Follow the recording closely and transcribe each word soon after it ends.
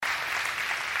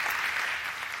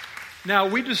Now,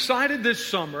 we decided this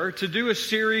summer to do a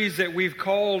series that we've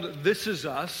called This Is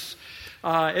Us.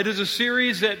 It is a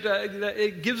series that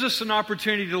it gives us an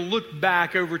opportunity to look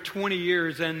back over 20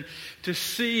 years and to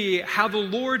see how the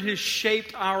Lord has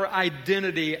shaped our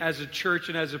identity as a church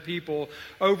and as a people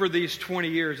over these 20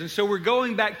 years. And so we're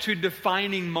going back to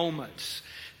defining moments.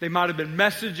 They might have been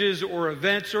messages or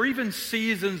events or even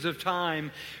seasons of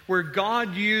time where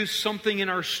God used something in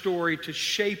our story to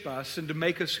shape us and to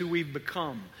make us who we've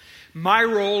become. My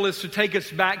role is to take us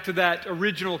back to that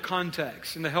original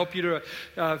context and to help you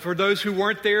to, for those who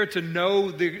weren't there, to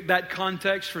know that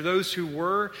context, for those who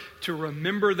were, to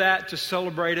remember that, to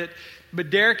celebrate it. But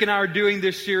Derek and I are doing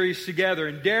this series together,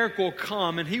 and Derek will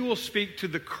come and he will speak to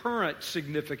the current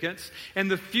significance and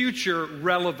the future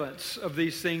relevance of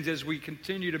these things as we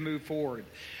continue to move forward.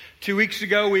 2 weeks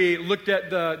ago, we looked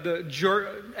at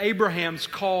Abraham's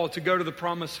call to go to the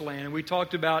Promised Land, and we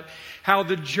talked about how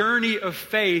the journey of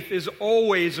faith is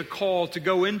always a call to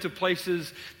go into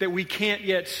places that we can't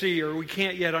yet see or we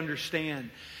can't yet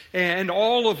understand. And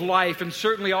all of life, and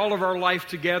certainly all of our life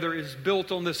together, is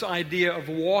built on this idea of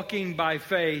walking by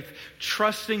faith,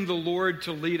 trusting the Lord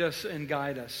to lead us and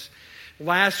guide us.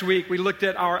 Last week, we looked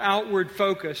at our outward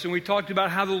focus, and we talked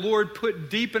about how the Lord put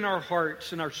deep in our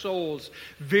hearts and our souls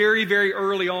very, very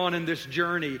early on in this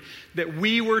journey that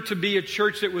we were to be a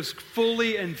church that was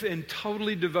fully and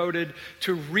totally devoted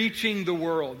to reaching the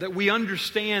world, that we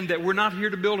understand that we're not here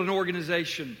to build an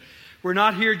organization. We're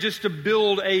not here just to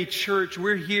build a church.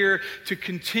 We're here to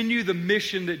continue the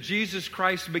mission that Jesus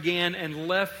Christ began and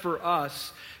left for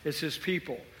us as His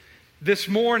people. This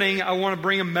morning, I want to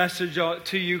bring a message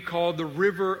to you called the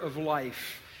River of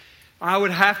Life. I would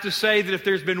have to say that if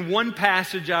there's been one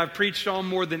passage I've preached on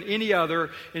more than any other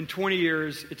in 20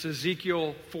 years, it's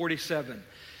Ezekiel 47.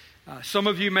 Some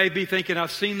of you may be thinking,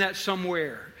 I've seen that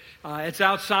somewhere. It's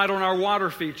outside on our water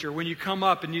feature. When you come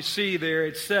up and you see there,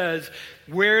 it says,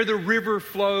 where the river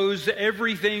flows,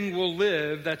 everything will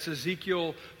live. That's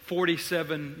Ezekiel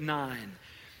 47:9.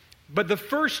 But the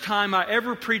first time I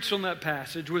ever preached on that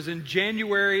passage was in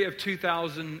January of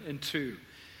 2002.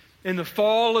 In the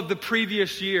fall of the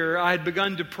previous year, I had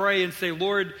begun to pray and say,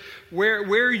 Lord, where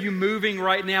are you moving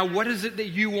right now? What is it that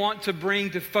you want to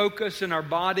bring to focus in our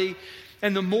body?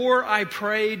 And the more I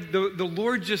prayed, the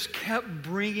Lord just kept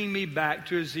bringing me back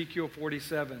to Ezekiel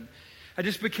 47. I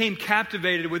just became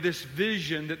captivated with this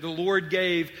vision that the Lord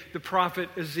gave the prophet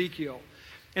Ezekiel.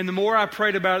 And the more I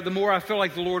prayed about it, the more I felt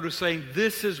like the Lord was saying,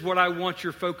 this is what I want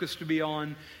your focus to be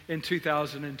on in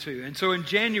 2002. And so in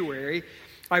January,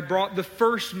 I brought the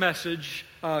first message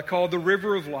called The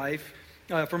River of Life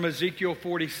from Ezekiel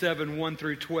 47, 1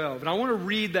 through 12. And I want to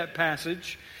read that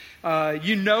passage.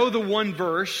 You know the one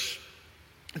verse,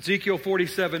 Ezekiel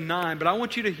 47, 9, but I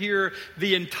want you to hear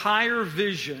the entire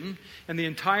vision and the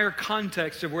entire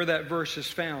context of where that verse is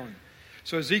found.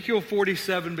 So Ezekiel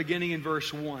 47, beginning in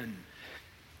verse 1.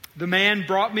 The man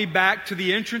brought me back to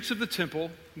the entrance of the temple.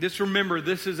 Remember,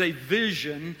 this is a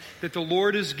vision that the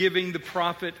Lord is giving the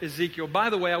prophet Ezekiel. By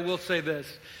the way, I will say this.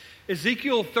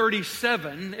 Ezekiel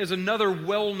 37 is another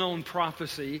well-known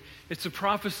prophecy. It's a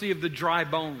prophecy of the dry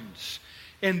bones.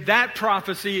 In that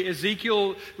prophecy,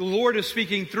 the Lord is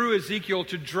speaking through Ezekiel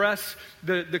to address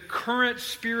the current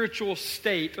spiritual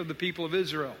state of the people of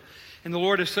Israel. And the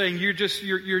Lord is saying, you're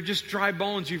just dry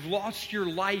bones. You've lost your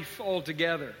life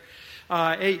altogether.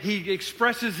 He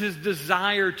expresses his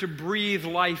desire to breathe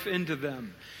life into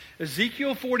them.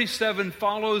 Ezekiel 47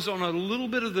 follows on a little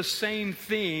bit of the same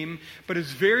theme, but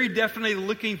is very definitely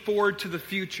looking forward to the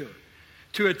future,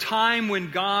 to a time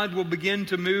when God will begin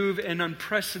to move in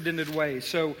unprecedented ways.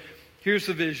 So here's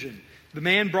the vision. The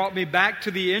man brought me back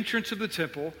to the entrance of the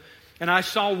temple, and I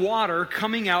saw water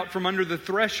coming out from under the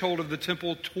threshold of the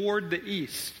temple toward the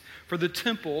east, for the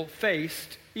temple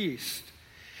faced east.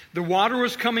 The water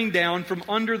was coming down from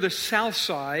under the south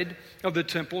side of the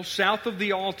temple, south of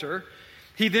the altar.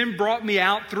 He then brought me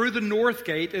out through the north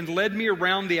gate and led me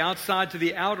around the outside to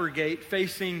the outer gate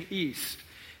facing east.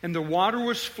 And the water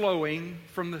was flowing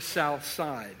from the south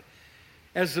side.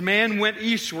 As the man went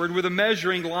eastward with a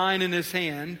measuring line in his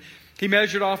hand, he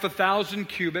measured off 1,000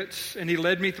 cubits, and he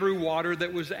led me through water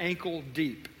that was ankle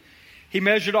deep. He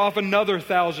measured off another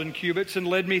 1,000 cubits and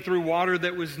led me through water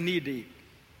that was knee deep.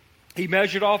 He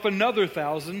measured off another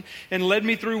 1,000 and led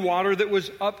me through water that was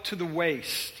up to the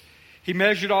waist. He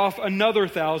measured off another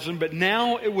 1,000, but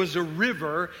now it was a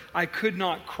river I could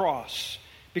not cross,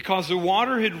 because the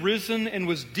water had risen and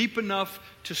was deep enough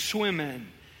to swim in,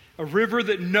 a river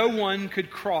that no one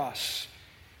could cross.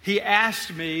 He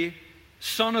asked me,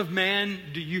 Son of man,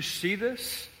 do you see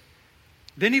this?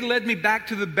 Then he led me back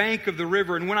to the bank of the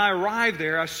river, and when I arrived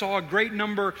there, I saw a great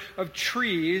number of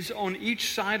trees on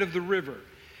each side of the river.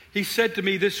 He said to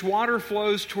me, "This water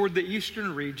flows toward the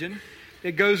eastern region.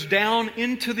 It goes down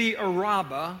into the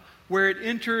Araba, where it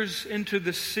enters into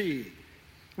the sea.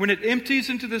 When it empties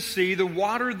into the sea, the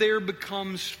water there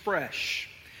becomes fresh.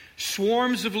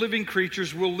 Swarms of living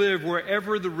creatures will live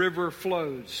wherever the river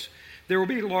flows. There will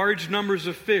be large numbers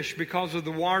of fish because of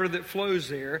the water that flows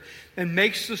there and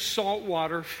makes the salt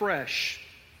water fresh.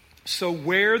 So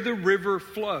where the river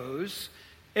flows,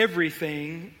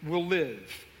 everything will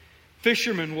live.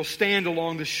 Fishermen will stand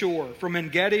along the shore. From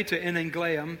En-Gedi to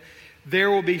En-Eglaim, there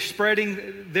will be spreading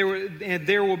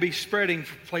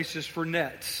places for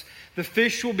nets. The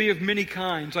fish will be of many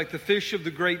kinds, like the fish of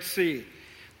the great sea.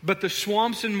 But the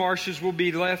swamps and marshes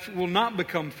will not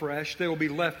become fresh. They will be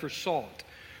left for salt.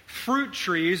 Fruit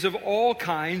trees of all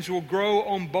kinds will grow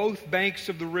on both banks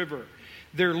of the river.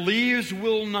 Their leaves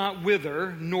will not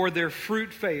wither, nor their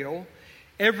fruit fail.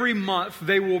 Every month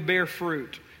they will bear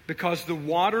fruit, because the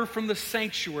water from the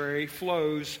sanctuary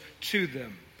flows to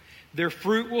them. Their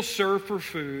fruit will serve for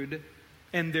food,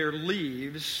 and their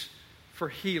leaves for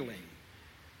healing."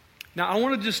 Now, I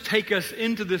want to just take us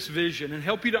into this vision and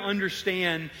help you to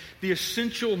understand the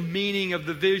essential meaning of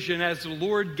the vision as the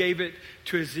Lord gave it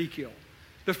to Ezekiel.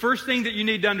 The first thing that you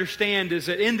need to understand is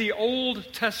that in the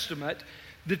Old Testament,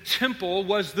 the temple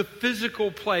was the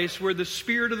physical place where the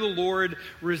Spirit of the Lord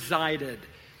resided.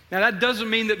 Now, that doesn't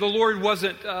mean that the Lord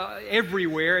wasn't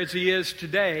everywhere as He is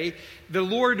today. The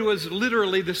Lord was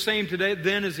literally the same today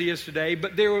then as He is today,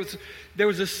 but there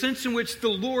was a sense in which the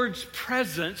Lord's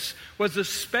presence was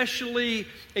especially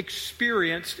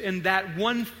experienced in that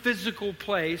one physical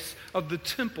place of the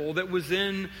temple that was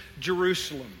in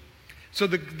Jerusalem. So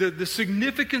the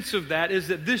significance of that is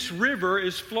that this river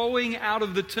is flowing out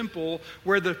of the temple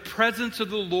where the presence of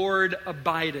the Lord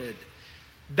abided.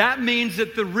 That means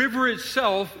that the river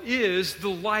itself is the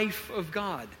life of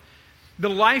God. The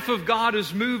life of God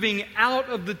is moving out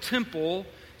of the temple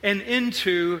and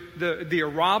into the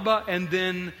Araba and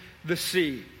then the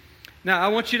sea. Now, I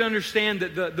want you to understand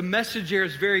that the message here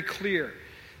is very clear.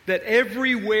 That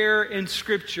everywhere in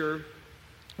Scripture,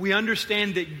 we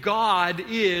understand that God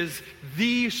is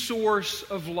the source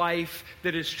of life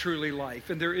that is truly life,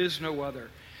 and there is no other.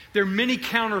 There are many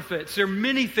counterfeits. There are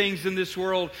many things in this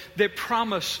world that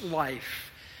promise life.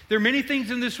 There are many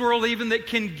things in this world even that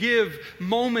can give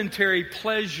momentary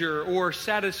pleasure or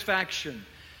satisfaction.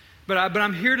 But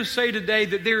I'm here to say today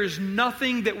that there is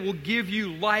nothing that will give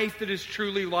you life that is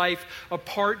truly life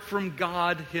apart from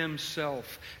God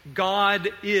Himself. God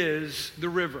is the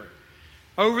river.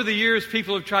 Over the years,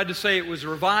 people have tried to say it was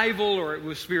revival or it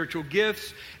was spiritual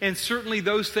gifts, and certainly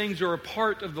those things are a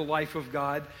part of the life of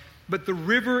God. But the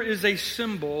river is a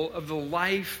symbol of the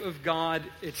life of God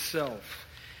itself.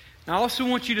 I also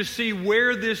want you to see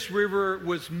where this river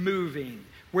was moving,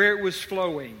 where it was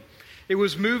flowing. It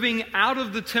was moving out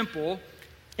of the temple,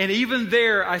 and even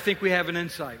there, I think we have an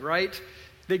insight, right?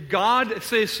 That God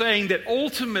is saying that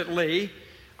ultimately,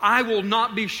 I will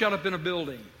not be shut up in a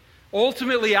building.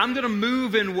 Ultimately, I'm going to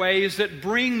move in ways that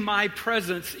bring my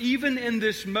presence, even in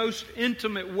this most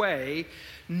intimate way,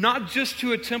 not just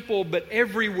to a temple, but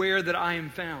everywhere that I am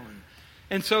found.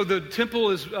 And so the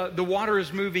temple is, the water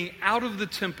is moving out of the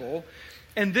temple.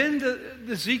 And then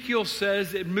Ezekiel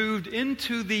says it moved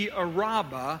into the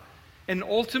Araba and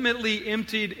ultimately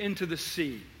emptied into the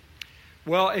sea.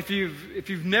 Well, if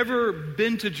you've never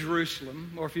been to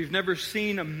Jerusalem, or if you've never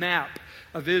seen a map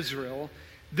of Israel,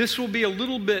 this will be a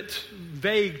little bit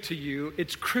vague to you.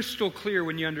 It's crystal clear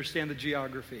when you understand the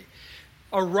geography.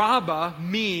 Araba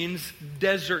means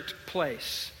desert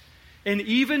place. And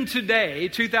even today,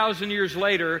 2,000 years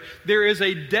later, there is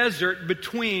a desert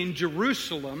between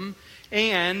Jerusalem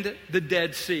and the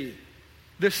Dead Sea.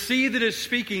 The sea that is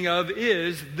speaking of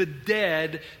is the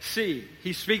Dead Sea.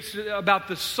 He speaks about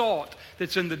the salt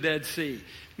that's in the Dead Sea.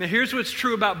 Now here's what's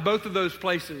true about both of those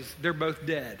places. They're both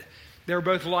dead. They're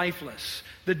both lifeless.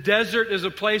 The desert is a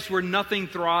place where nothing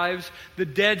thrives. The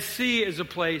Dead Sea is a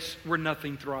place where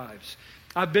nothing thrives.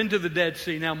 I've been to the Dead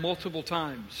Sea now multiple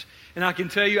times. And I can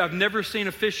tell you I've never seen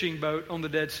a fishing boat on the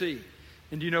Dead Sea.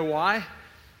 And do you know why?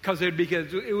 Because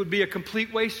it would be a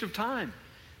complete waste of time.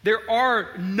 There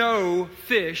are no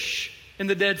fish in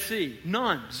the Dead Sea.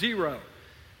 None. Zero.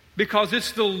 Because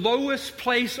it's the lowest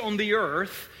place on the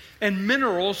earth, and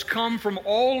minerals come from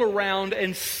all around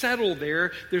and settle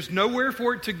there. There's nowhere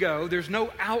for it to go. There's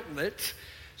no outlet.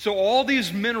 So all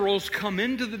these minerals come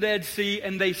into the Dead Sea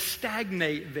and they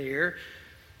stagnate there.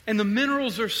 And the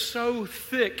minerals are so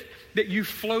thick that you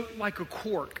float like a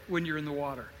cork when you're in the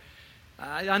water.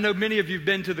 I know many of you have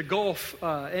been to the Gulf,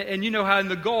 and you know how in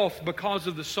the Gulf, because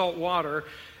of the salt water,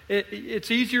 it's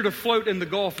easier to float in the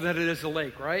Gulf than it is a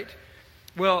lake, right?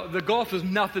 Well, the Gulf is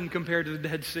nothing compared to the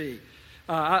Dead Sea.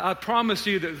 I promise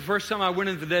you that the first time I went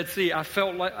into the Dead Sea, I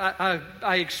felt like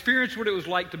I experienced what it was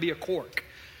like to be a cork,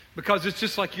 because it's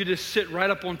just like you just sit right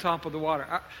up on top of the water.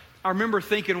 I remember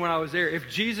thinking when I was there, if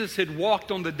Jesus had walked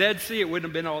on the Dead Sea, it wouldn't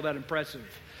have been all that impressive.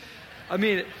 I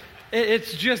mean,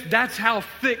 it's just, that's how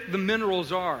thick the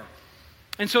minerals are.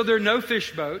 And so there are no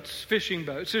fishing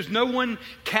boats. There's no one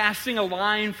casting a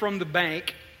line from the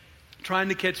bank trying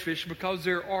to catch fish, because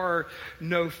there are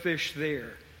no fish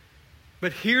there.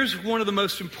 But here's one of the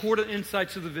most important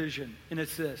insights of the vision, and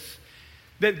it's this: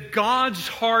 that God's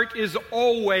heart is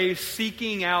always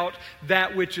seeking out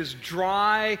that which is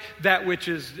dry, that which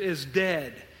is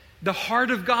dead. The heart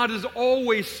of God is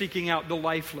always seeking out the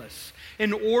lifeless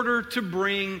in order to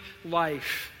bring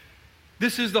life.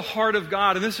 This is the heart of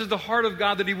God, and this is the heart of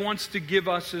God that He wants to give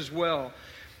us as well.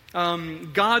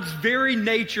 God's very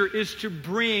nature is to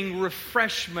bring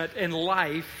refreshment and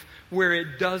life where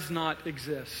it does not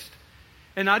exist.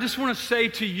 And I just want to say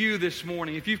to you this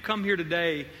morning, if you've come here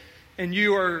today and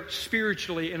you are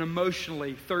spiritually and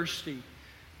emotionally thirsty,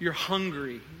 you're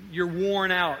hungry, you're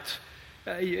worn out,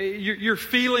 you're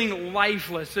feeling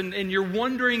lifeless, and you're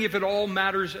wondering if it all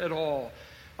matters at all,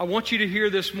 I want you to hear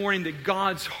this morning that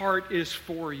God's heart is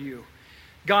for you.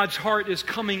 God's heart is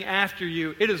coming after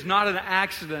you. It is not an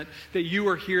accident that you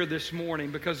are here this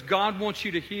morning, because God wants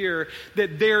you to hear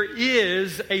that there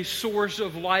is a source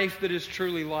of life that is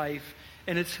truly life,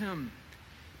 and it's Him.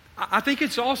 I think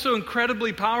it's also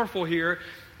incredibly powerful here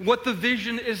what the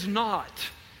vision is not.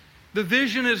 The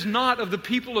vision is not of the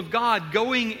people of God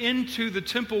going into the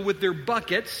temple with their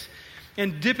buckets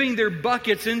and dipping their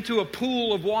buckets into a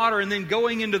pool of water and then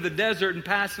going into the desert and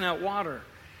passing out water.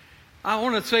 I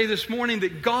want to say this morning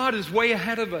that God is way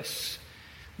ahead of us.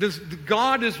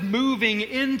 God is moving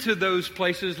into those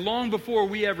places long before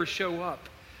we ever show up.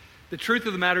 The truth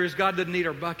of the matter is God doesn't need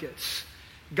our buckets.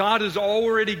 God is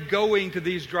already going to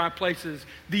these dry places.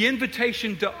 The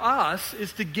invitation to us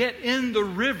is to get in the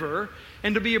river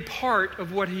and to be a part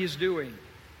of what He is doing.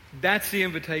 That's the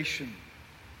invitation.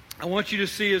 I want you to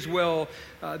see as well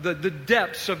the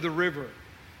depths of the river.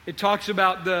 It talks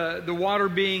about the water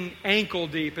being ankle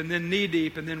deep, and then knee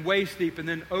deep, and then waist deep, and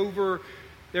then over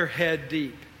their head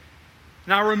deep.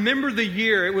 Now I remember the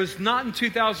year, it was not in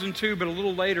 2002, but a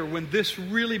little later, when this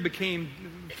really became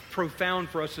profound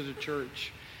for us as a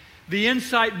church. The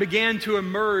insight began to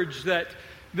emerge that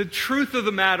the truth of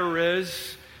the matter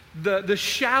is the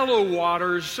shallow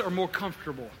waters are more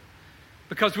comfortable.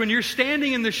 Because when you're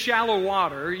standing in the shallow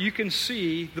water, you can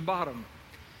see the bottom.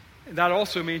 That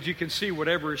also means you can see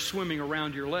whatever is swimming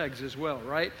around your legs as well,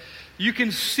 right? You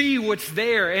can see what's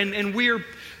there, and we're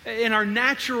in our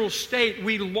natural state,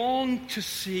 we long to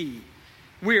see.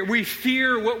 We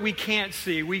fear what we can't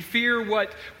see. We fear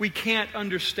what we can't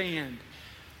understand.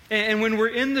 And when we're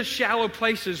in the shallow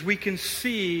places, we can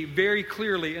see very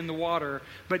clearly in the water.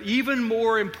 But even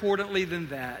more importantly than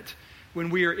that, when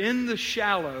we are in the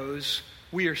shallows,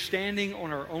 we are standing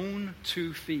on our own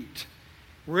 2 feet.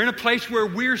 We're in a place where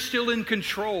we're still in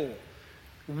control.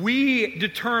 We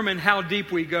determine how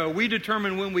deep we go. We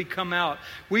determine when we come out.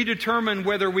 We determine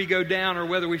whether we go down or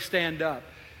whether we stand up.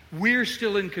 We're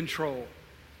still in control.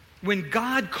 When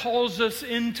God calls us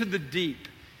into the deep,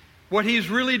 what He's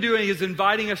really doing is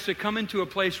inviting us to come into a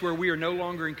place where we are no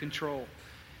longer in control.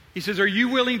 He says, are you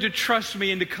willing to trust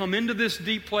me and to come into this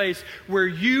deep place where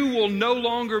you will no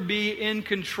longer be in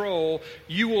control?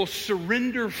 You will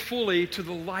surrender fully to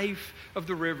the life of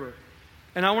the river.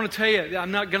 And I want to tell you,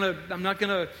 I'm not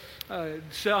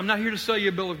here to sell you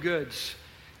a bill of goods.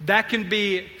 That can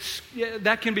be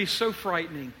so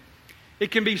frightening.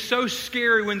 It can be so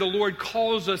scary when the Lord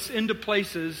calls us into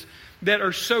places that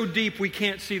are so deep we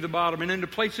can't see the bottom, and into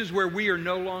places where we are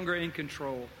no longer in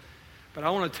control. But I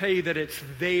want to tell you that it's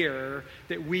there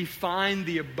that we find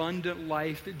the abundant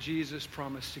life that Jesus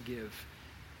promised to give.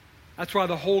 That's why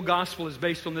the whole gospel is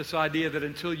based on this idea that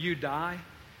until you die,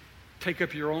 take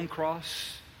up your own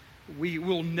cross, we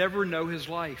will never know His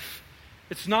life.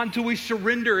 It's not until we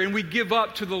surrender and we give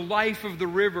up to the life of the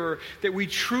river that we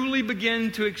truly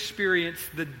begin to experience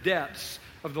the depths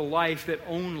of the life that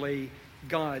only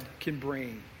God can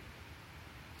bring.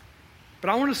 But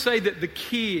I want to say that the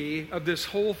key of this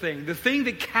whole thing, the thing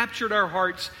that captured our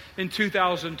hearts in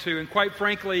 2002, and quite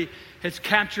frankly has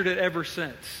captured it ever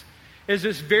since, is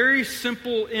this very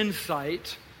simple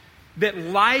insight that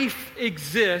life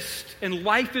exists and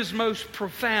life is most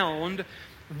profound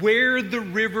where the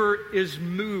river is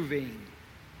moving.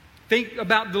 Think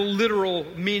about the literal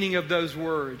meaning of those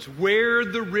words. Where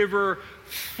the river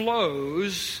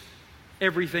flows,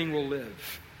 everything will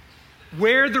live.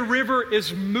 Where the river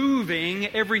is moving,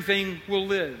 everything will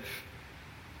live.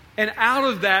 And out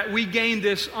of that, we gain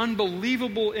this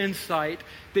unbelievable insight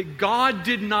that God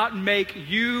did not make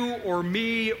you or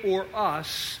me or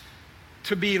us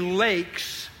to be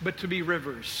lakes, but to be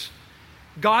rivers.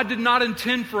 God did not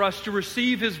intend for us to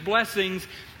receive His blessings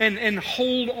and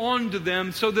hold on to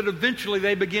them so that eventually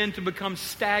they begin to become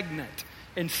stagnant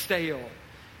and stale.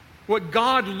 What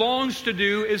God longs to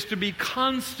do is to be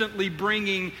constantly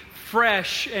bringing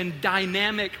fresh and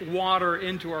dynamic water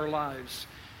into our lives.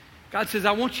 God says,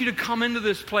 I want you to come into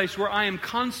this place where I am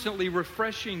constantly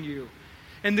refreshing you.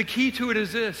 And the key to it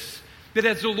is this, that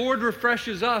as the Lord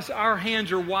refreshes us, our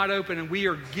hands are wide open and we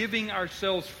are giving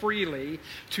ourselves freely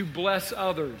to bless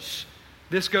others.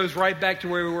 This goes right back to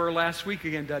where we were last week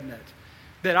again, doesn't it?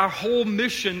 That our whole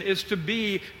mission is to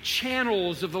be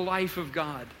channels of the life of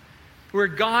God, where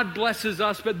God blesses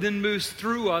us but then moves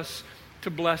through us to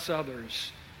bless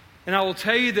others. And I will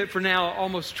tell you that for now,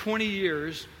 almost 20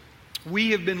 years,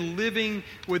 we have been living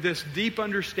with this deep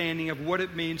understanding of what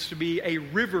it means to be a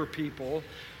river people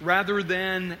rather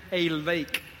than a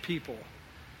lake people.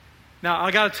 Now,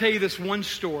 I got to tell you this one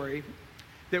story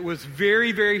that was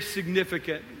very, very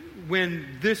significant when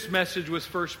this message was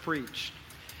first preached.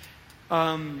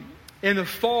 In the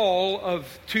fall of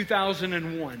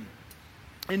 2001,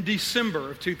 in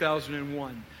December of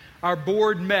 2001, our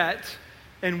board met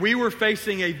and we were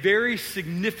facing a very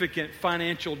significant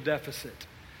financial deficit.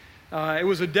 It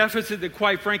was a deficit that,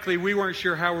 quite frankly, we weren't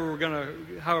sure how we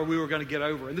were going to get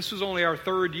over. And this was only our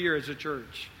third year as a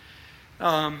church.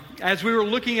 As we were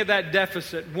looking at that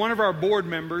deficit, one of our board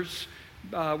members,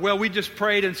 we just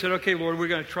prayed and said, okay, Lord, we're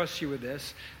going to trust you with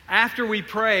this. After we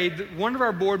prayed, one of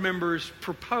our board members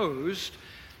proposed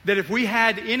that if we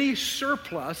had any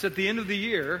surplus at the end of the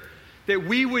year, that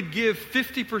we would give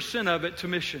 50% of it to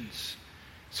missions.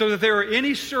 So that there were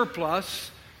any surplus,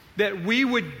 that we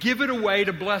would give it away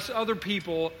to bless other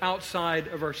people outside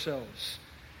of ourselves.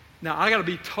 Now, I got to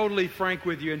be totally frank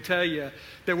with you and tell you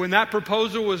that when that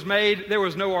proposal was made, there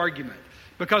was no argument.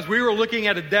 Because we were looking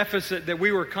at a deficit that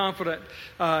we were confident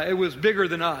it was bigger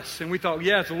than us. And we thought,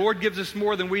 if the Lord gives us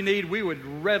more than we need, we would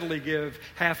readily give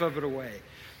half of it away.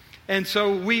 And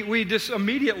so we just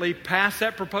immediately passed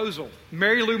that proposal.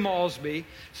 Mary Lou Malsby,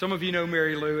 some of you know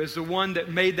Mary Lou, is the one that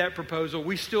made that proposal.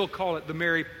 We still call it the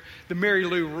Mary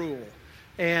Lou rule.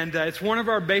 And it's one of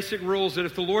our basic rules that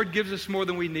if the Lord gives us more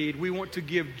than we need, we want to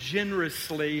give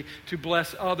generously to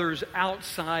bless others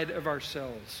outside of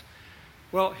ourselves.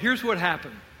 Well, here's what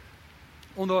happened.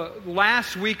 On the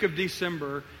last week of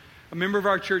December, a member of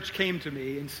our church came to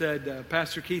me and said,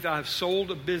 Pastor Keith, I've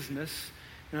sold a business,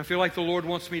 and I feel like the Lord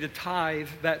wants me to tithe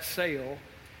that sale.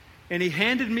 And he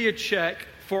handed me a check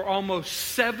for almost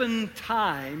 7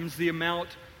 times the amount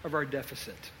of our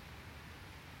deficit.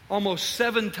 Almost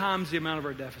 7 times the amount of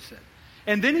our deficit.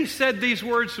 And then he said these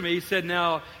words to me. He said,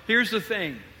 now, here's the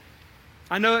thing.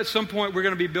 I know at some point we're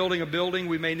going to be building a building.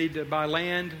 We may need to buy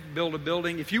land, build a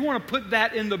building. If you want to put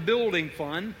that in the building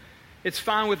fund, it's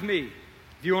fine with me.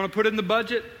 If you want to put it in the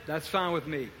budget, that's fine with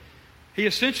me. He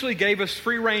essentially gave us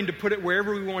free rein to put it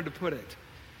wherever we wanted to put it.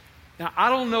 Now, I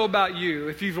don't know about you,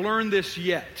 if you've learned this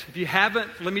yet. If you haven't,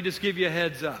 let me just give you a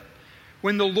heads up.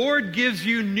 When the Lord gives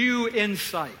you new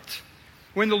insight,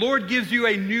 when the Lord gives you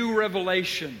a new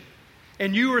revelation,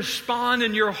 and you respond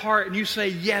in your heart and you say,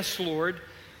 yes, Lord,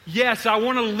 yes, I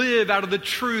want to live out of the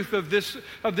truth of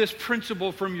this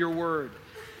principle from your word.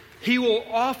 He will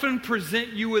often present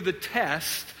you with a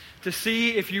test to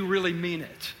see if you really mean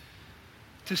it,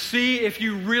 to see if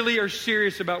you really are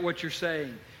serious about what you're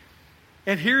saying.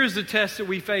 And here is the test that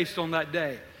we faced on that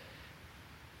day.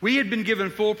 We had been given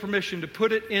full permission to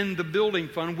put it in the building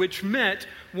fund, which meant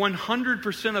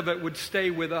 100% of it would stay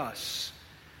with us.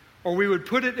 Or we would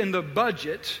put it in the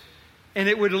budget, and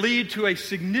it would lead to a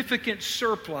significant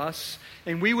surplus,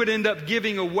 and we would end up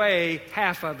giving away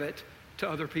half of it to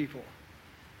other people.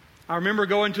 I remember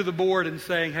going to the board and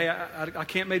saying, hey, I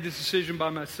can't make this decision by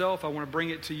myself. I want to bring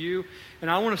it to you. And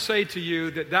I want to say to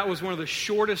you that that was one of the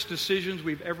shortest decisions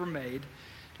we've ever made.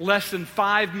 Less than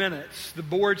 5 minutes, the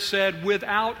board said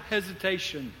without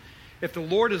hesitation, if the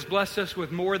Lord has blessed us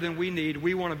with more than we need,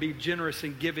 we want to be generous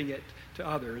in giving it to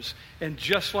others. And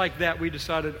just like that, we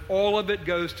decided all of it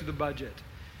goes to the budget.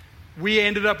 We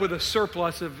ended up with a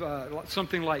surplus of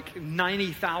something like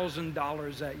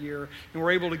 $90,000 that year, and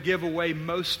we're able to give away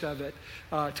most of it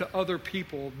to other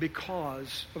people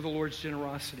because of the Lord's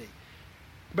generosity.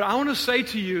 But I want to say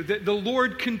to you that the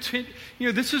Lord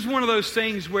this is one of those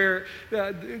things where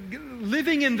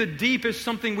living in the deep is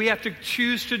something we have to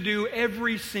choose to do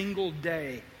every single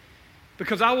day.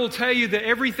 Because I will tell you that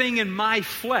everything in my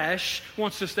flesh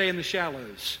wants to stay in the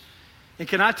shallows. And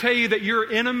can I tell you that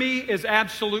your enemy is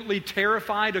absolutely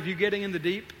terrified of you getting in the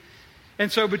deep?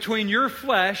 And so between your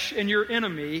flesh and your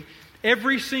enemy,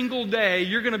 every single day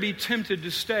you're going to be tempted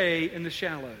to stay in the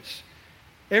shallows.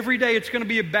 Every day it's going to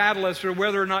be a battle as to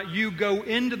whether or not you go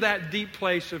into that deep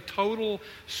place of total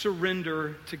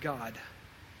surrender to God.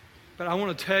 But I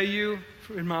want to tell you,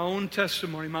 in my own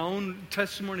testimony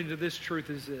to this truth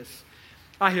is this.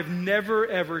 I have never,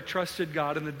 ever trusted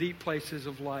God in the deep places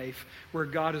of life where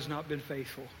God has not been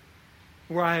faithful,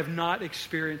 where I have not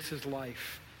experienced His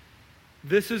life.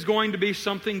 This is going to be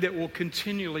something that will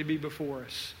continually be before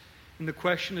us. And the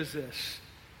question is this.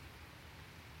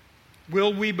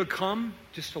 Will we become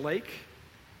just a lake?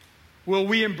 Will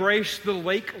we embrace the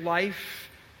lake life?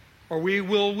 Or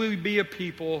will we be a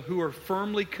people who are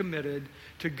firmly committed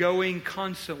to going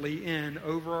constantly in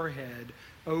over our head,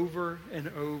 over and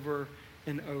over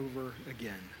and over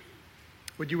again?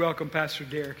 Would you welcome Pastor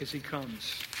Derek as he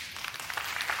comes?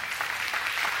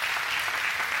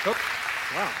 Oh,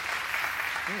 wow.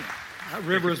 That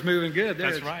river is moving good.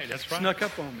 There, that's right. Snuck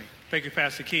up on me. Thank you,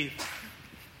 Pastor Keith.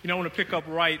 You know, I want to pick up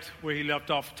right where he left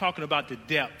off, talking about the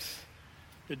depth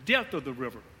of the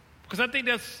river. Because I think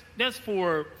that's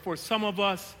for some of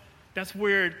us, that's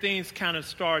where things kind of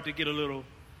start to get a little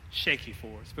shaky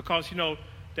for us. Because, you know,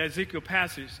 that Ezekiel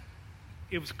passage,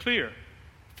 it was clear.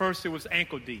 First, it was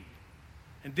ankle deep.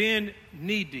 And then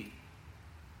knee deep.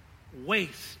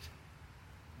 Waist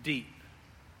deep.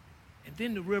 And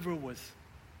then the river was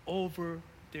over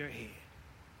their head.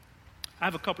 I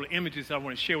have a couple of images I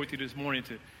want to share with you this morning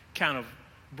to kind of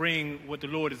bring what the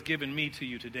Lord has given me to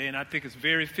you today. And I think it's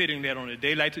very fitting that on a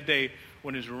day like today,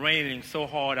 when it's raining so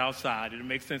hard outside, it'll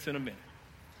make sense in a minute.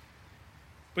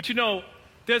 But you know,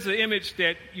 there's an image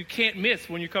that you can't miss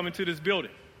when you come into this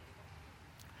building.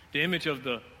 The image of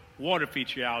the water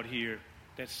feature out here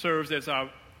that serves as our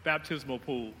baptismal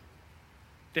pool.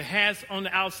 That has on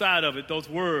the outside of it those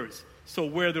words, so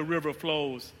where the river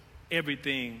flows,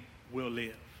 everything will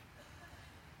live.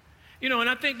 You know, and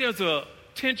I think there's a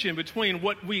tension between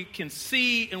what we can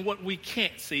see and what we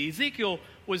can't see. Ezekiel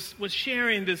was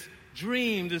sharing this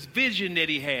dream, this vision that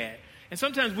he had. And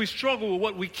sometimes we struggle with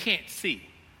what we can't see.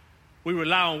 We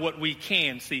rely on what we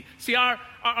can see. See, a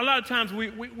lot of times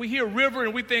we hear river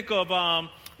and we think of,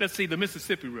 the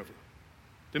Mississippi River.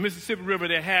 The Mississippi River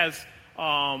that has,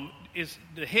 is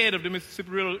the head of the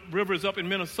Mississippi River is up in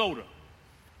Minnesota.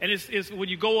 And it's when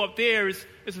you go up there, it's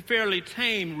a fairly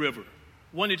tame river,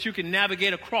 one that you can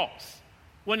navigate across,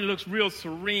 one that looks real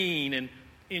serene and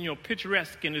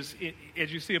picturesque and as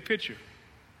you see a picture.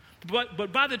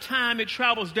 But by the time it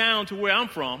travels down to where I'm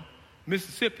from,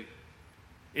 Mississippi,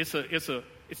 it's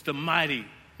the mighty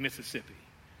Mississippi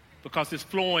because it's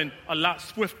flowing a lot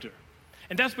swifter.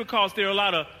 And that's because there are a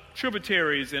lot of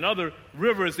tributaries and other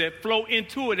rivers that flow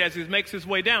into it as it makes its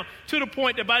way down, to the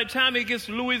point that by the time it gets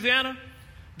to Louisiana,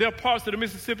 there are parts of the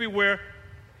Mississippi where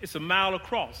it's a mile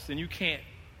across and you can't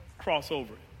cross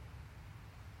over it.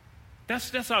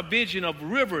 That's our vision of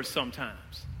rivers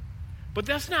sometimes. But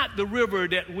that's not the river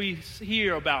that we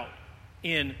hear about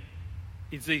in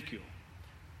Ezekiel.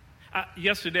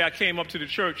 Yesterday I came up to the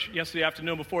church yesterday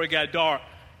afternoon before it got dark.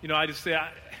 You know, I just said,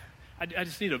 I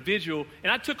just need a visual.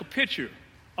 And I took a picture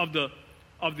of the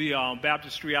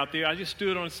baptistry out there. I just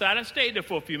stood on the side. I stayed there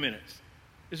for a few minutes.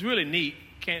 It's really neat.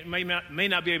 May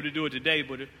not be able to do it today,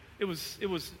 but it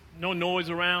was no noise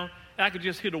around. And I could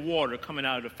just hear the water coming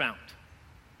out of the fountain.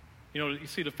 You know, you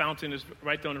see the fountain is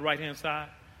right there on the right-hand side?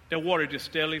 That water just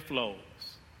steadily flows.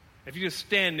 If you just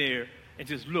stand there and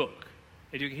just look,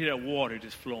 and you can hear that water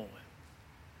just flowing.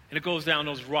 And it goes down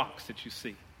those rocks that you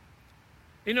see.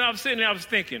 You know, I was sitting there, I was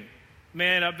thinking,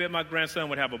 man, I bet my grandson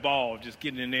would have a ball just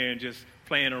getting in there and just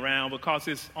playing around because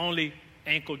it's only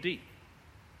ankle deep.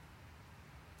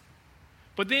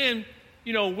 But then,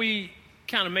 you know, we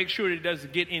kind of make sure that it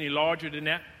doesn't get any larger than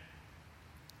that.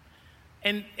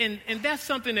 And that's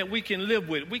something that we can live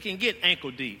with. We can get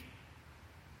ankle deep.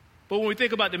 But when we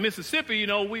think about the Mississippi, you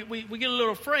know, we get a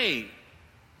little afraid.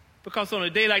 Because on a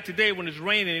day like today when it's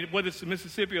raining, whether it's the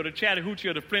Mississippi or the Chattahoochee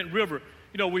or the Flint River,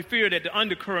 you know, we fear that the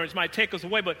undercurrents might take us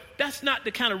away. But that's not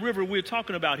the kind of river we're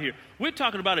talking about here. We're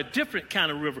talking about a different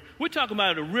kind of river. We're talking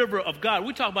about a river of God.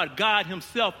 We're talking about God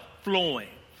himself flowing.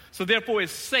 So therefore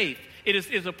it's safe.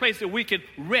 It's a place that we can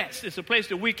rest. It's a place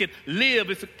that we can live.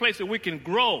 It's a place that we can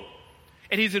grow.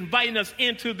 And he's inviting us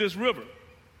into this river.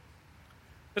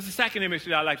 That's the second image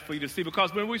that I'd like for you to see,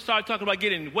 because when we started talking about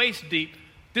getting waist deep,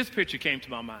 this picture came to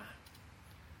my mind.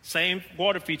 Same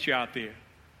water feature out there.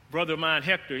 Brother of mine,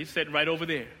 Hector, he's sitting right over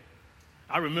there.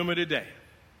 I remember the day.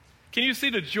 Can you see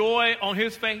the joy on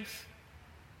his face?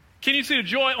 Can you see the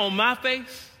joy on my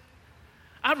face?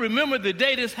 I remember the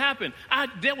day this happened.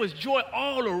 There was joy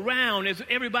all around as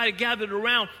everybody gathered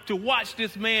around to watch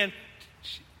this man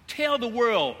tell the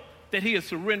world that he has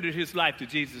surrendered his life to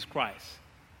Jesus Christ.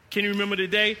 Can you remember the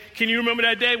day? Can you remember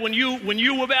that day when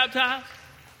you were baptized?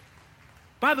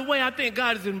 By the way, I think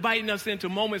God is inviting us into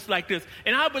moments like this.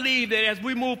 And I believe that as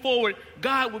we move forward,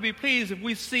 God will be pleased if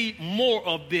we see more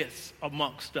of this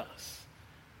amongst us.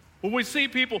 When we see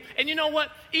people, and you know what?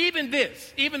 Even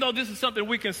though this is something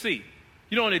we can see,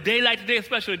 you know, on a day like today,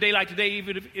 especially a day like today,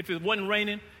 even if it wasn't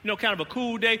raining, you know, kind of a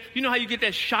cool day, you know how you get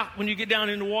that shock when you get down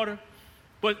in the water?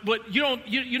 But you're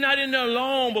not in there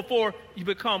long before you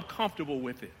become comfortable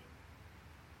with it.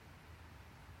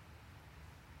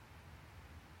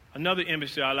 Another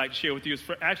image that I'd like to share with you is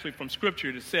actually from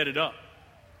Scripture to set it up.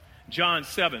 John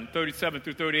 7:37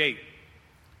 through 38.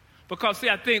 Because, see,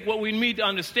 I think what we need to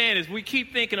understand is we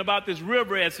keep thinking about this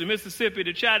river as the Mississippi,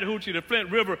 the Chattahoochee, the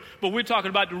Flint River, but we're talking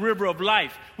about the river of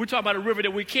life. We're talking about a river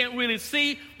that we can't really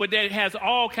see, but that it has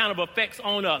all kind of effects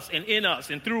on us and in us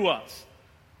and through us.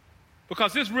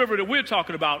 Because this river that we're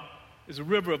talking about is a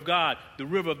river of God, the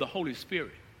river of the Holy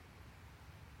Spirit.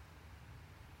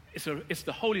 It's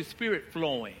the Holy Spirit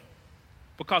flowing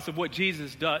because of what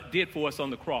Jesus did for us on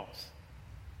the cross.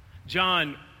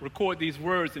 John recorded these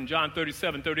words in John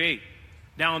 37:38.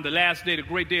 Now on the last day, the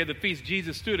great day of the feast,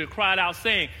 Jesus stood and cried out,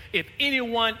 saying, "If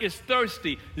anyone is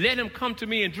thirsty, let him come to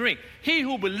me and drink. He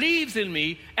who believes in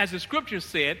me, as the Scripture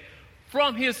said,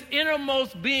 from his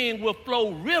innermost being will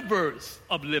flow rivers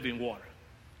of living water."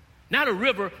 Not a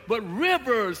river, but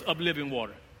rivers of living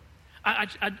water.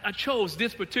 I chose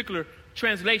this particular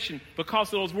translation because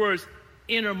of those words,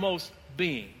 innermost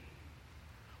being.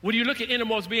 When you look at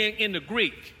innermost being in the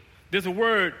Greek, there's a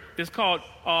word that's called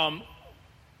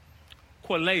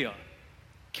koilia,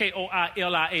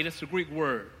 Koilia. That's the Greek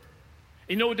word.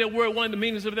 You know what that word, one of the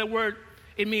meanings of that word?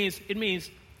 It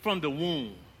means from the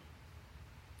womb.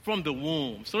 From the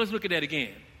womb. So let's look at that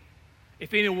again.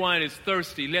 If anyone is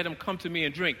thirsty, let him come to me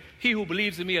and drink. He who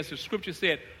believes in me, as the Scripture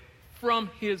said, from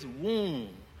his womb,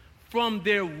 from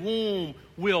their womb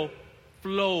will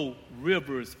flow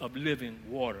rivers of living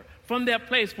water. From that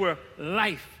place where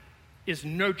life is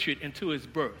nurtured into its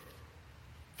birth.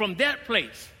 From that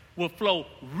place will flow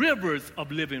rivers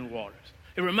of living waters.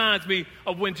 It reminds me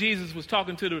of when Jesus was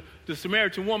talking to the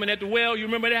Samaritan woman at the well. You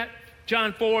remember that?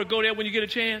 John 4, go there when you get a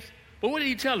chance. But what did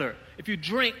he tell her? If you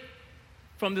drink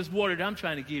from this water that I'm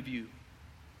trying to give you,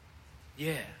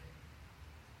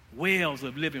 wells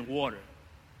of living water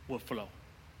will flow.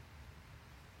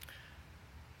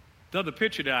 The other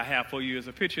picture that I have for you is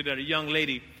a picture that a young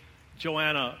lady,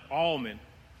 Joanna Allman,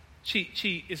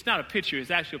 it's not a picture,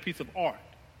 it's actually a piece of art.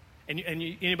 And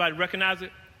anybody recognize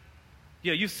it?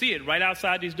 Yeah, you see it right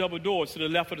outside these double doors to the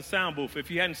left of the sound booth. If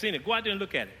you hadn't seen it, go out there and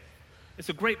look at it. It's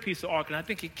a great piece of art, and I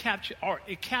think it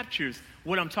captures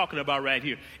what I'm talking about right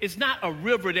here. It's not a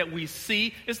river that we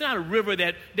see. It's not a river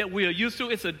that we are used to.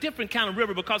 It's a different kind of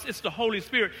river because it's the Holy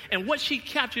Spirit. And what she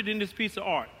captured in this piece of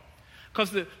art,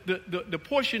 because the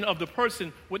portion of the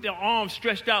person with their arms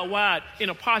stretched out wide in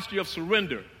a posture of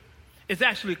surrender is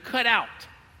actually cut out.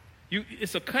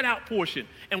 It's a cut out portion.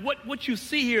 And what you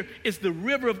see here is the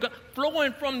river of God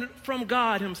flowing from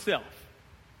God himself.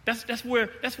 That's where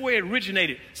it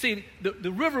originated. See,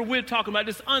 the river we're talking about,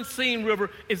 this unseen river,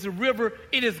 is the river,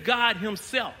 it is God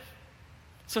himself.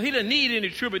 So he doesn't need any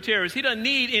tributaries. He doesn't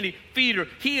need any feeder.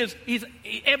 He's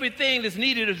everything that's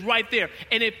needed is right there.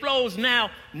 And it flows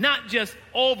now not just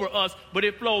over us, but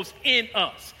it flows in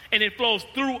us. And it flows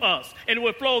through us. And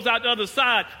when it flows out the other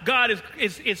side, God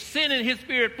is sending his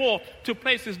Spirit forth to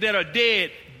places that are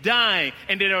dead, dying,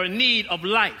 and that are in need of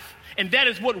life. And that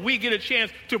is what we get a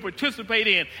chance to participate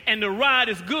in. And the ride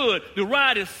is good. The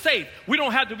ride is safe. We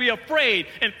don't have to be afraid.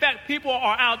 In fact, people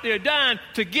are out there dying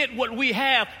to get what we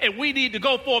have, and we need to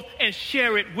go forth and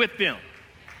share it with them.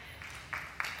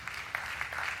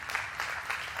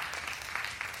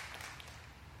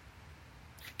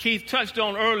 Keith touched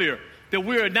on earlier that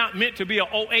we are not meant to be an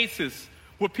oasis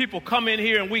where people come in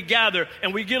here and we gather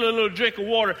and we get a little drink of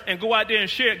water and go out there and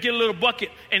share it, get a little bucket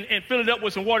and fill it up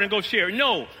with some water and go share it.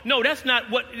 No, that's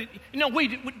not what,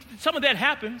 some of that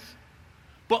happens.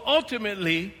 But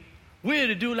ultimately, we're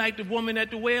to do like the woman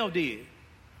at the well did.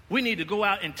 We need to go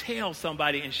out and tell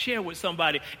somebody and share with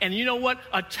somebody. And you know what?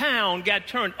 A town got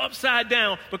turned upside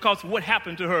down because of what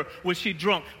happened to her when she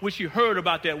drunk, when she heard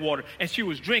about that water, and she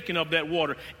was drinking of that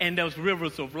water, and those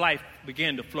rivers of life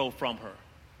began to flow from her.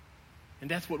 And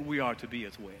that's what we are to be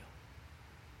as well.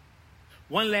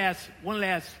 One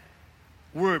last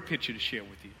word picture to share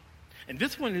with you. And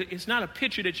this one is not a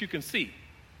picture that you can see.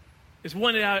 It's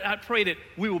one that I pray that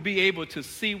we will be able to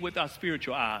see with our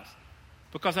spiritual eyes.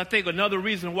 Because I think another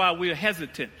reason why we're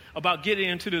hesitant about getting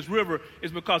into this river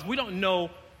is because we don't know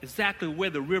exactly where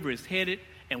the river is headed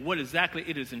and what exactly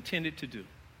it is intended to do.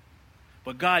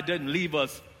 But God doesn't leave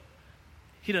us,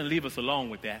 he doesn't leave us alone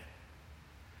with that.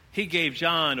 He gave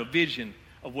John a vision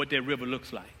of what that river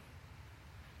looks like.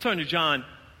 Turn to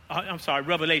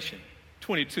Revelation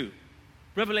 22.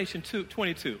 Revelation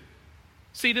 22.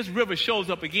 See, this river shows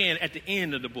up again at the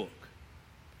end of the book.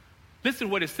 Listen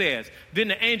to what it says. Then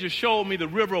the angel showed me the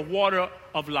river of water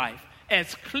of life,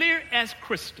 as clear as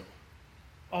crystal.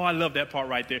 Oh, I love that part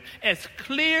right there. As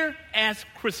clear as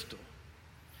crystal.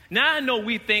 Now, I know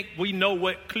we think we know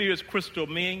what clear as crystal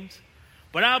means,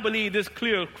 but I believe this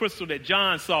clear crystal that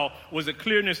John saw was a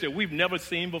clearness that we've never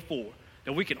seen before,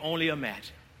 that we can only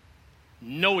imagine.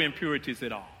 No impurities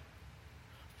at all.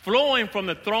 Flowing from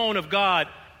the throne of God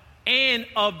and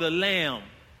of the Lamb,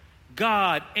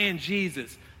 God and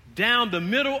Jesus, down the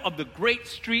middle of the great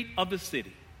street of the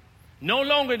city. No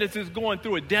longer this is going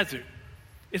through a desert.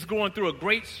 It's going through a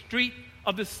great street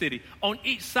of the city. On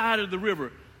each side of the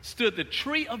river stood the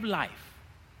tree of life,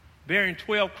 bearing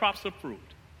 12 crops of fruit,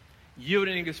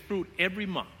 yielding its fruit every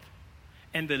month.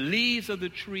 And the leaves of the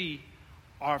tree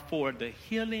are for the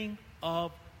healing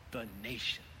of the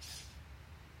nations.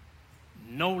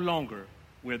 No longer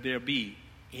will there be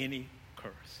any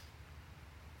curse.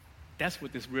 That's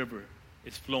what this river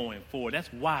is flowing for. That's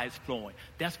why it's flowing.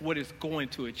 That's what it's going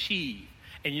to achieve.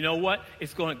 And you know what?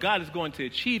 God is going to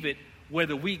achieve it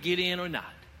whether we get in or not.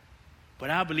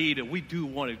 But I believe that we do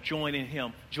want to join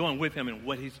with him in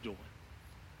what he's doing.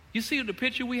 You see the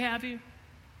picture we have here?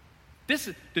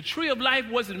 The tree of life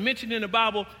wasn't mentioned in the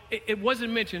Bible. It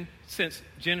wasn't mentioned since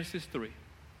Genesis 3,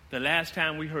 the last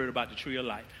time we heard about the tree of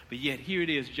life. But yet here it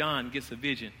is, John gets a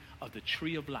vision of the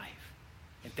tree of life.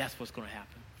 And that's what's going to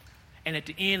happen. And at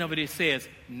the end of it, it says,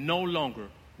 no longer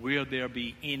will there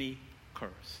be any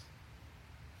curse.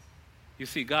 You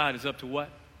see, God is up to what?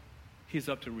 He's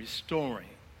up to restoring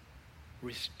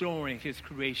his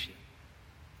creation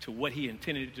to what he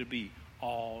intended it to be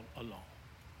all along.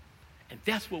 And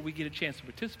that's what we get a chance to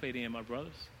participate in, my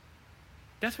brothers.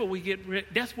 That's what we get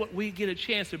a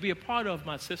chance to be a part of,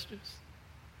 my sisters.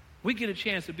 We get a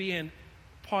chance to be in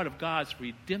part of God's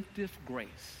redemptive grace,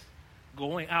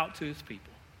 going out to his people.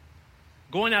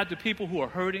 Going out to people who are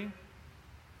hurting,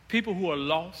 people who are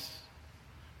lost,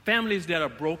 families that are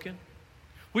broken.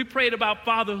 We prayed about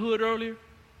fatherhood earlier.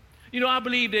 You know, I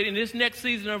believe that in this next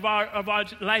season of our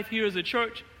life here as a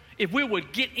church, if we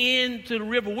would get into the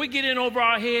river, we get in over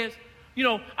our heads, you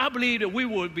know, I believe that we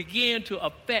will begin to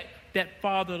affect that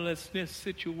fatherlessness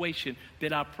situation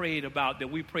that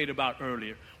we prayed about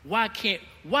earlier. Why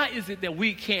is it that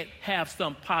we can't have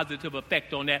some positive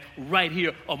effect on that right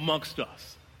here amongst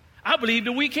us? I believe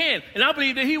that we can, and I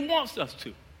believe that he wants us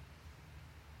to.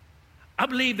 I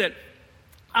believe that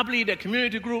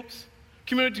community groups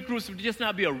would just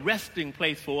not be a resting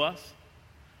place for us,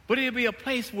 but it'll be a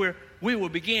place where we will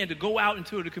begin to go out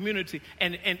into the community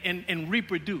and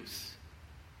reproduce.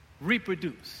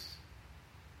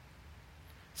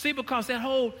 See, because that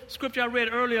whole scripture I read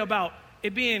earlier about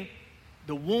it being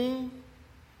the womb,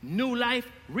 new life,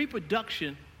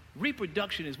 reproduction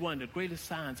is one of the greatest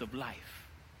signs of life.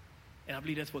 And I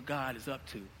believe that's what God is up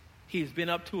to. He's been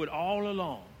up to it all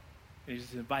along, and he's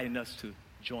just inviting us to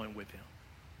join with him.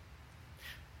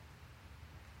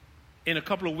 In a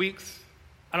couple of weeks,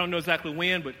 I don't know exactly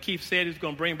when, but Keith said he's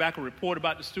going to bring back a report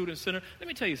about the Student Center. Let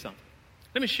me tell you something.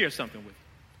 Let me share something with you.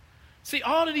 See,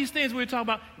 all of these things we're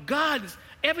talking about,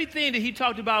 everything that he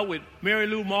talked about with Mary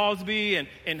Lou Mosby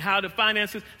and how the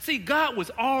finances, see, God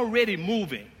was already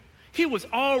moving. He was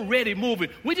already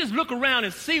moving. We just look around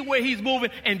and see where he's moving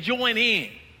and join in.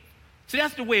 See,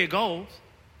 that's the way it goes.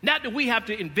 Not that we have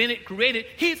to invent it, create it.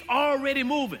 He's already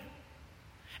moving.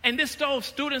 And this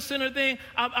student center thing,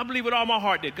 I believe with all my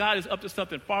heart that God is up to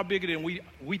something far bigger than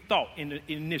we thought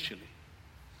initially.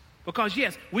 Because,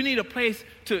 yes, we need a place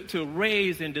to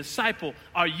raise and disciple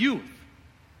our youth.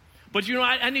 But, you know,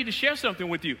 I need to share something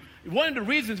with you. One of the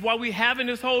reasons why we're having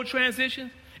this whole transition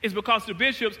is because the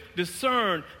bishops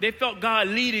discerned, they felt God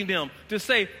leading them to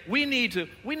say, we need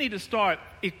to start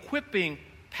equipping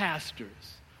pastors.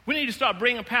 We need to start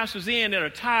bringing pastors in that are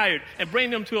tired and bring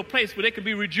them to a place where they can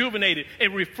be rejuvenated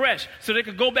and refreshed so they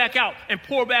can go back out and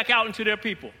pour back out into their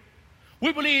people.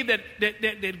 We believe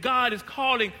that God is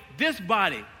calling this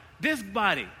body,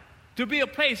 to be a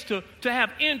place to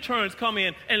have interns come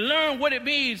in and learn what it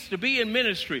means to be in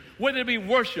ministry, whether it be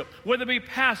worship, whether it be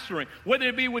pastoring, whether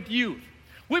it be with youth.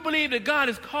 We believe that God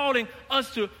is calling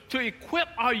us to equip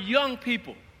our young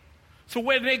people. So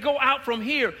when they go out from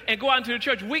here and go out into the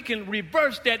church, we can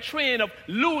reverse that trend of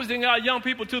losing our young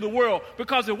people to the world.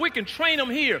 Because if we can train them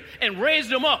here and raise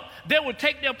them up, they will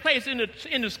take their place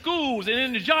in the schools and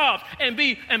in the jobs and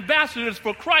be ambassadors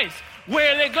for Christ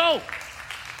where they go.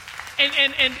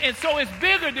 And so it's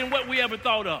bigger than what we ever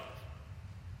thought of.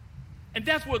 And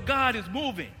that's where God is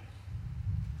moving.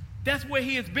 That's where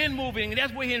he has been moving, and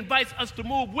that's where he invites us to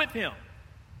move with him.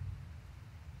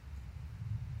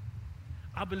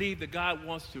 I believe that God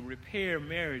wants to repair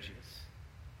marriages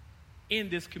in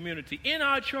this community, in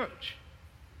our church.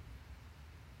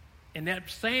 And that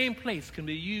same place can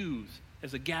be used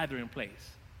as a gathering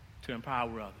place to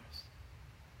empower others.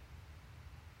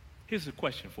 Here's the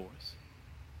question for us.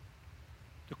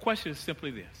 The question is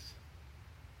simply this.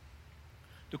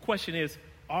 The question is,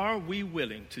 are we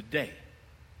willing today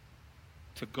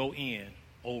to go in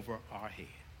over our head?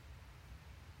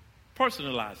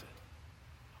 Personalize it.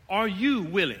 Are you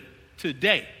willing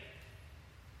today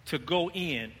to go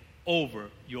in over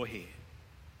your head?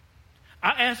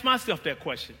 I asked myself that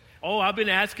question. Oh, I've been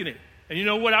asking it. And you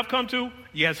know what I've come to?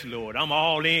 Yes, Lord, I'm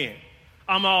all in.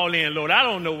 I'm all in, Lord. I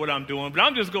don't know what I'm doing, but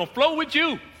I'm just going to flow with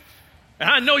you. And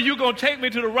I know you're going to take me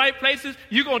to the right places.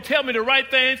 You're going to tell me the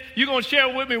right things. You're going to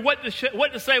share with me what to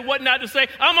say, what not to say.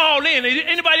 I'm all in. Is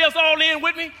anybody else all in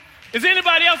with me? Is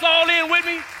anybody else all in with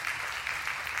me?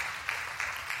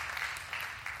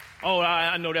 Oh,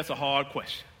 I know that's a hard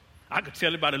question. I could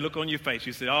tell it by the look on your face.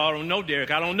 You said, oh, I don't know, Derek.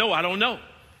 I don't know. Why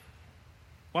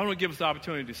don't we give us the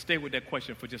opportunity to stay with that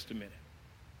question for just a minute?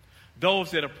 Those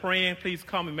that are praying, please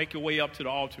come and make your way up to the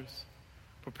altars.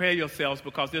 Prepare yourselves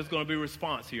because there's going to be a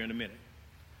response here in a minute.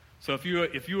 So if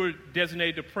you are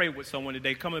designated to pray with someone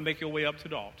today, come and make your way up to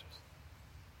the altars.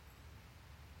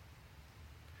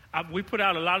 We put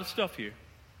out a lot of stuff here,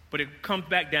 but it comes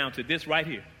back down to this right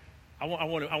here. I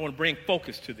want to bring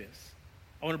focus to this.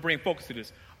 I want to bring focus to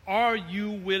this. Are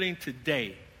you willing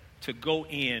today to go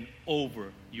in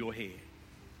over your head?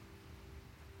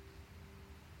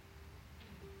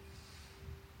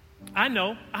 I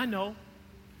know.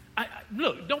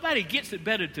 Look, nobody gets it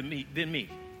better than me.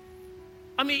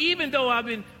 I mean, even though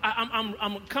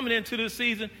I'm coming into this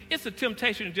season, it's a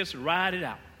temptation to just ride it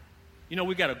out. You know,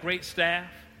 we got a great staff.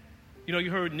 You know,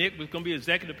 you heard Nick was going to be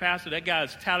executive pastor. That guy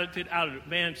is talented,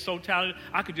 so talented.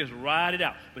 I could just ride it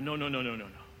out. But no.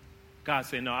 God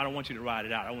said, no, I don't want you to ride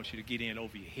it out. I want you to get in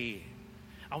over your head.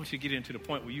 I want you to get into the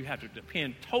point where you have to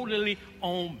depend totally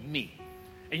on me.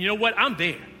 And you know what? I'm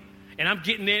there. And I'm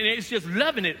getting there, and it's just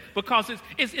loving it because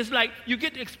it's like you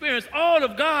get to experience all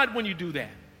of God when you do that.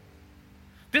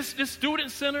 This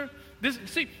student center,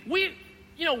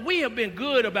 we have been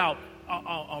good about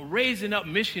raising up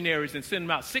missionaries and sending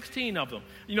them out, 16 of them.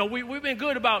 You know, we've been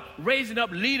good about raising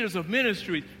up leaders of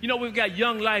ministries. You know, we've got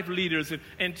young life leaders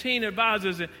and teen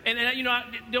advisors. And you know,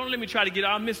 don't let me try to get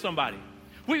out. I'll miss somebody.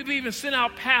 We've even sent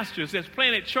out pastors that's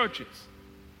planted churches.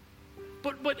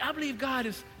 But I believe God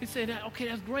is saying, okay,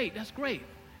 that's great.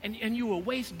 And you were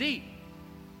waist deep.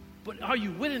 But are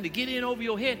you willing to get in over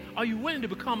your head? Are you willing to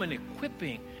become an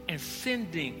equipping and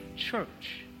sending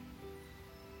church?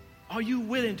 Are you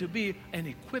willing to be an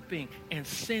equipping and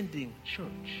sending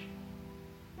church?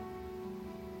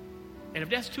 And if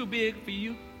that's too big for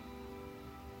you,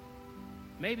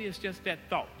 maybe it's just that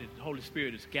thought that the Holy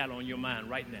Spirit has got on your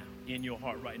mind right now, in your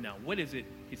heart right now. What is it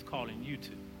he's calling you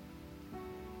to?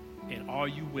 And are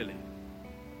you willing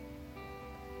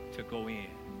to go in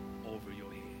over your